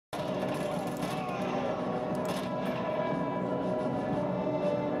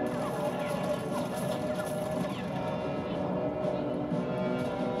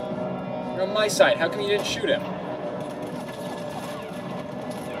on my side. How come you didn't shoot him?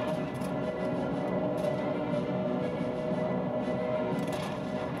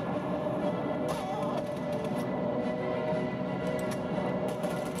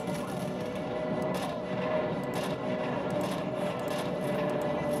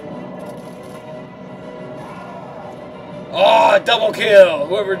 Oh, double kill!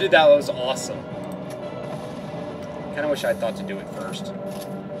 Whoever did that was awesome. Kinda wish I thought to do it first.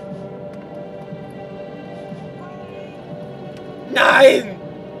 9!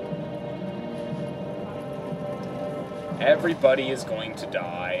 Everybody is going to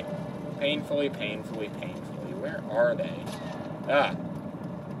die. Painfully, painfully, painfully. Where are they? Ah.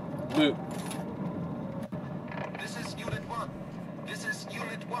 Loot. This is Unit 1. This is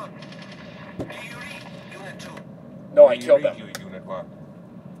Unit 1. Do you read, Unit 2? No, I killed them. Unit 1.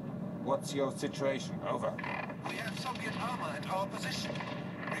 What's your situation? Over. We have Soviet armor at our position.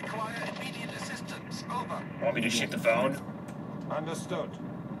 Require immediate assistance. Over. Want me to shoot the phone? Understood.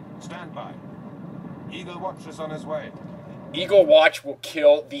 Stand by. Eagle Watch is on his way. Eagle Watch will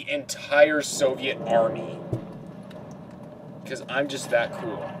kill the entire Soviet army. Because I'm just that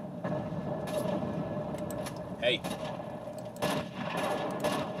cool. Hey.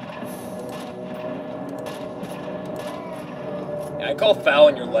 I call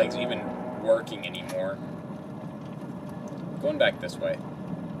fouling your legs even working anymore. Going back this way.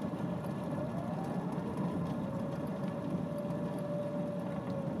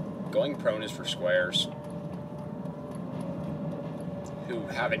 Going prone is for squares who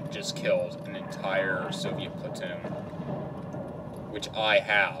haven't just killed an entire Soviet platoon, which I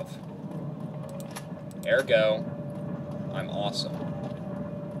have. Ergo, I'm awesome.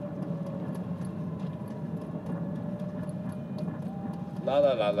 La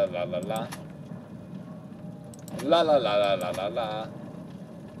la la la la la la. La la la la la la la.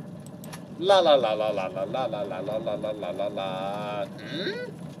 La la la la la la la la la la la la la la la.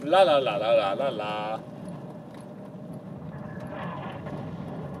 La la la la la la la.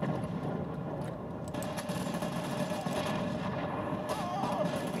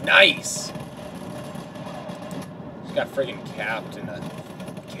 Nice! Just got friggin' capped in the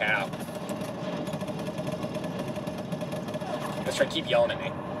cap. Let's try to keep yelling at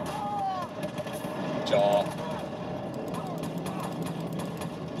me. Jaw.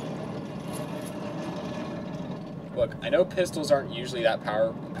 Look, I know pistols aren't usually that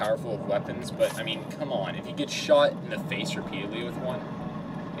powerful of weapons, but I mean, come on. If you get shot in the face repeatedly with one,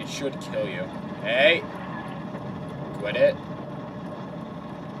 it should kill you. Hey! Quit it.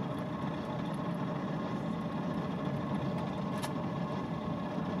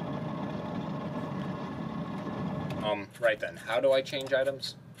 Right then. How do I change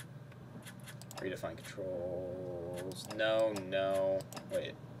items? Redefine controls. No, no.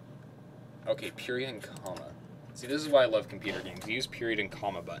 Wait. Okay, period and comma. See, this is why I love computer games. Use period and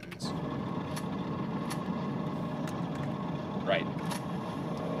comma buttons. Right.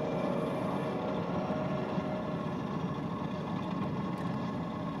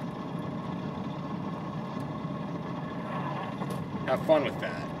 Have fun with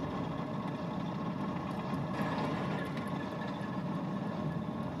that.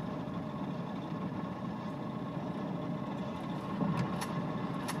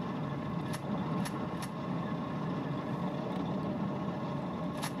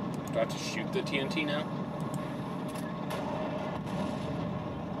 About to shoot the TNT now?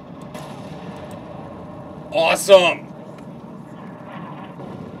 Awesome!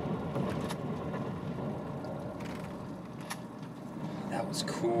 That was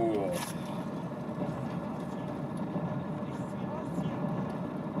cool.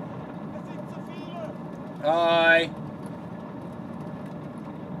 Hi!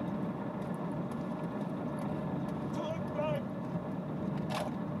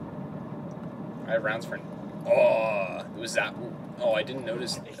 I have rounds for... Oh, was that... Oh, I didn't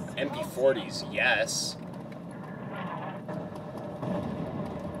notice MP40s. Yes.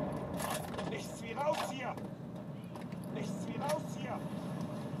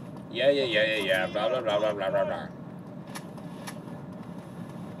 Yeah. Blah, blah, blah, blah, blah, blah, blah.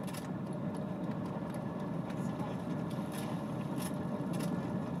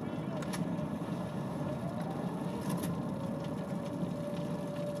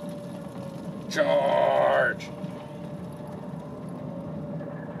 Charge!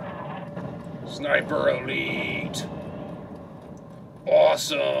 Sniper Elite!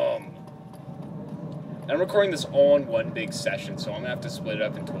 Awesome! I'm recording this all in one big session, so I'm gonna have to split it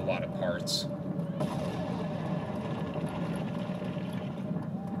up into a lot of parts.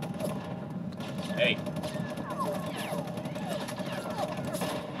 Hey.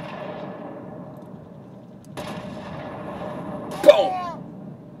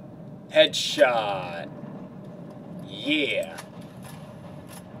 Headshot. Yeah.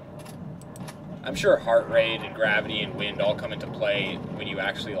 I'm sure heart rate and gravity and wind all come into play when you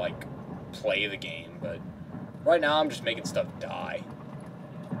actually, like, play the game, but right now I'm just making stuff die.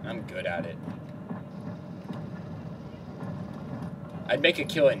 I'm good at it. I'd make a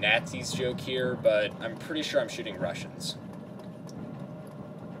killing Nazis joke here, but I'm pretty sure I'm shooting Russians.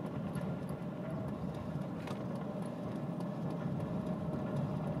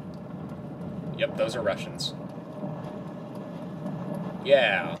 Yep, those are Russians.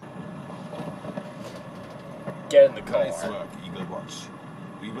 Yeah. Get in the car. Nice work, Eagle Watch.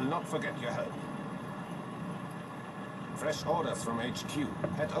 We will not forget your help. Fresh orders from HQ.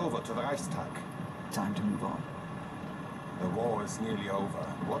 Head over to the Reichstag. Time to move on. The war is nearly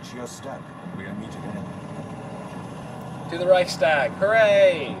over. Watch your step. We are meeting again. To the Reichstag.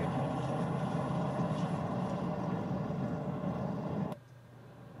 Hooray!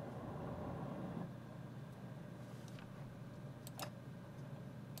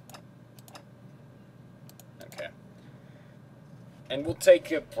 Okay. And we'll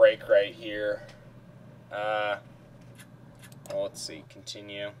take a break right here. Well, let's see.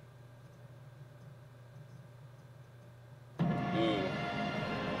 Continue. Ooh.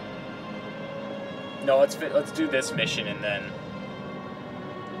 No, let's do this mission and then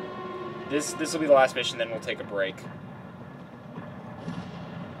this will be the last mission. Then we'll take a break.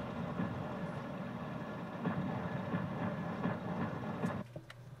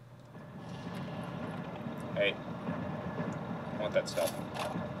 Hey, I want that stuff.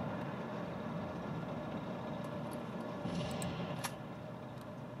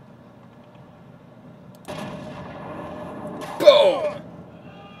 Boom!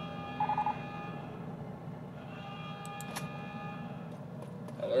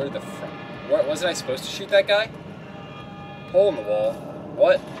 Hello, the front. What, wasn't I supposed to shoot that guy? Hole in the wall.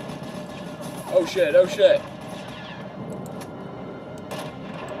 What? Oh shit, oh shit.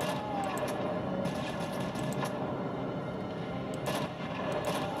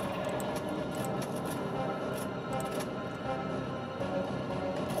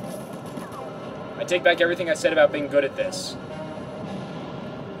 I take back everything I said about being good at this.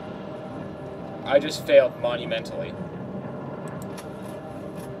 I just failed monumentally.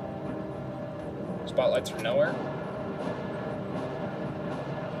 Spotlights from nowhere.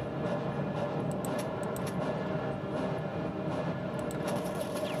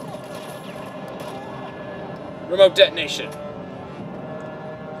 Remote detonation.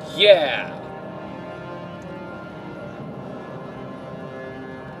 Yeah.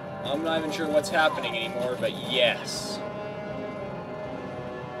 I'm not even sure what's happening anymore, but yes.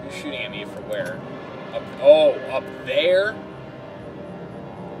 You're shooting at me from where? Up, oh, up there?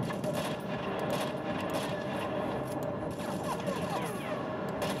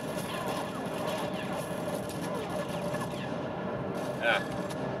 Ah.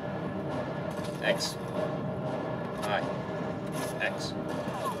 X. I. X.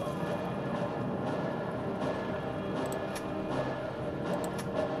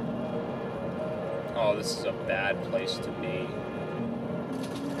 Oh, this is a bad place to be.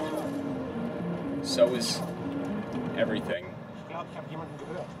 So is everything. Ich glaube, ich habe jemanden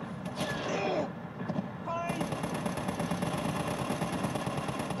gehört.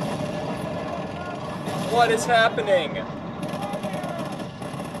 What is happening?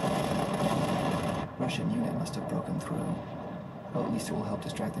 Russian unit must have broken through. Well, at least it will help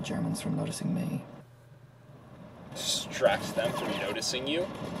distract the Germans from noticing me. Distracts them from noticing you?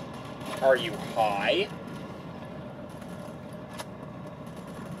 Are you high?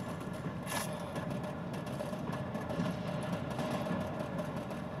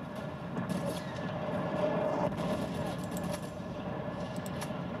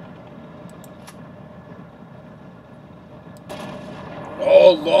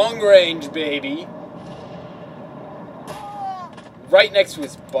 Oh, long range, baby. Right next to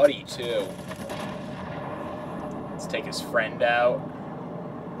his buddy, too. Let's take his friend out.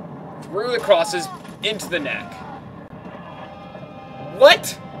 Through the crosses, into the neck. What?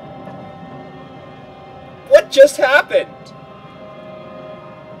 What just happened?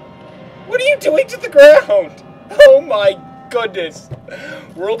 What are you doing to the ground? Oh my goodness.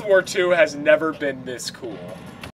 World War II has never been this cool.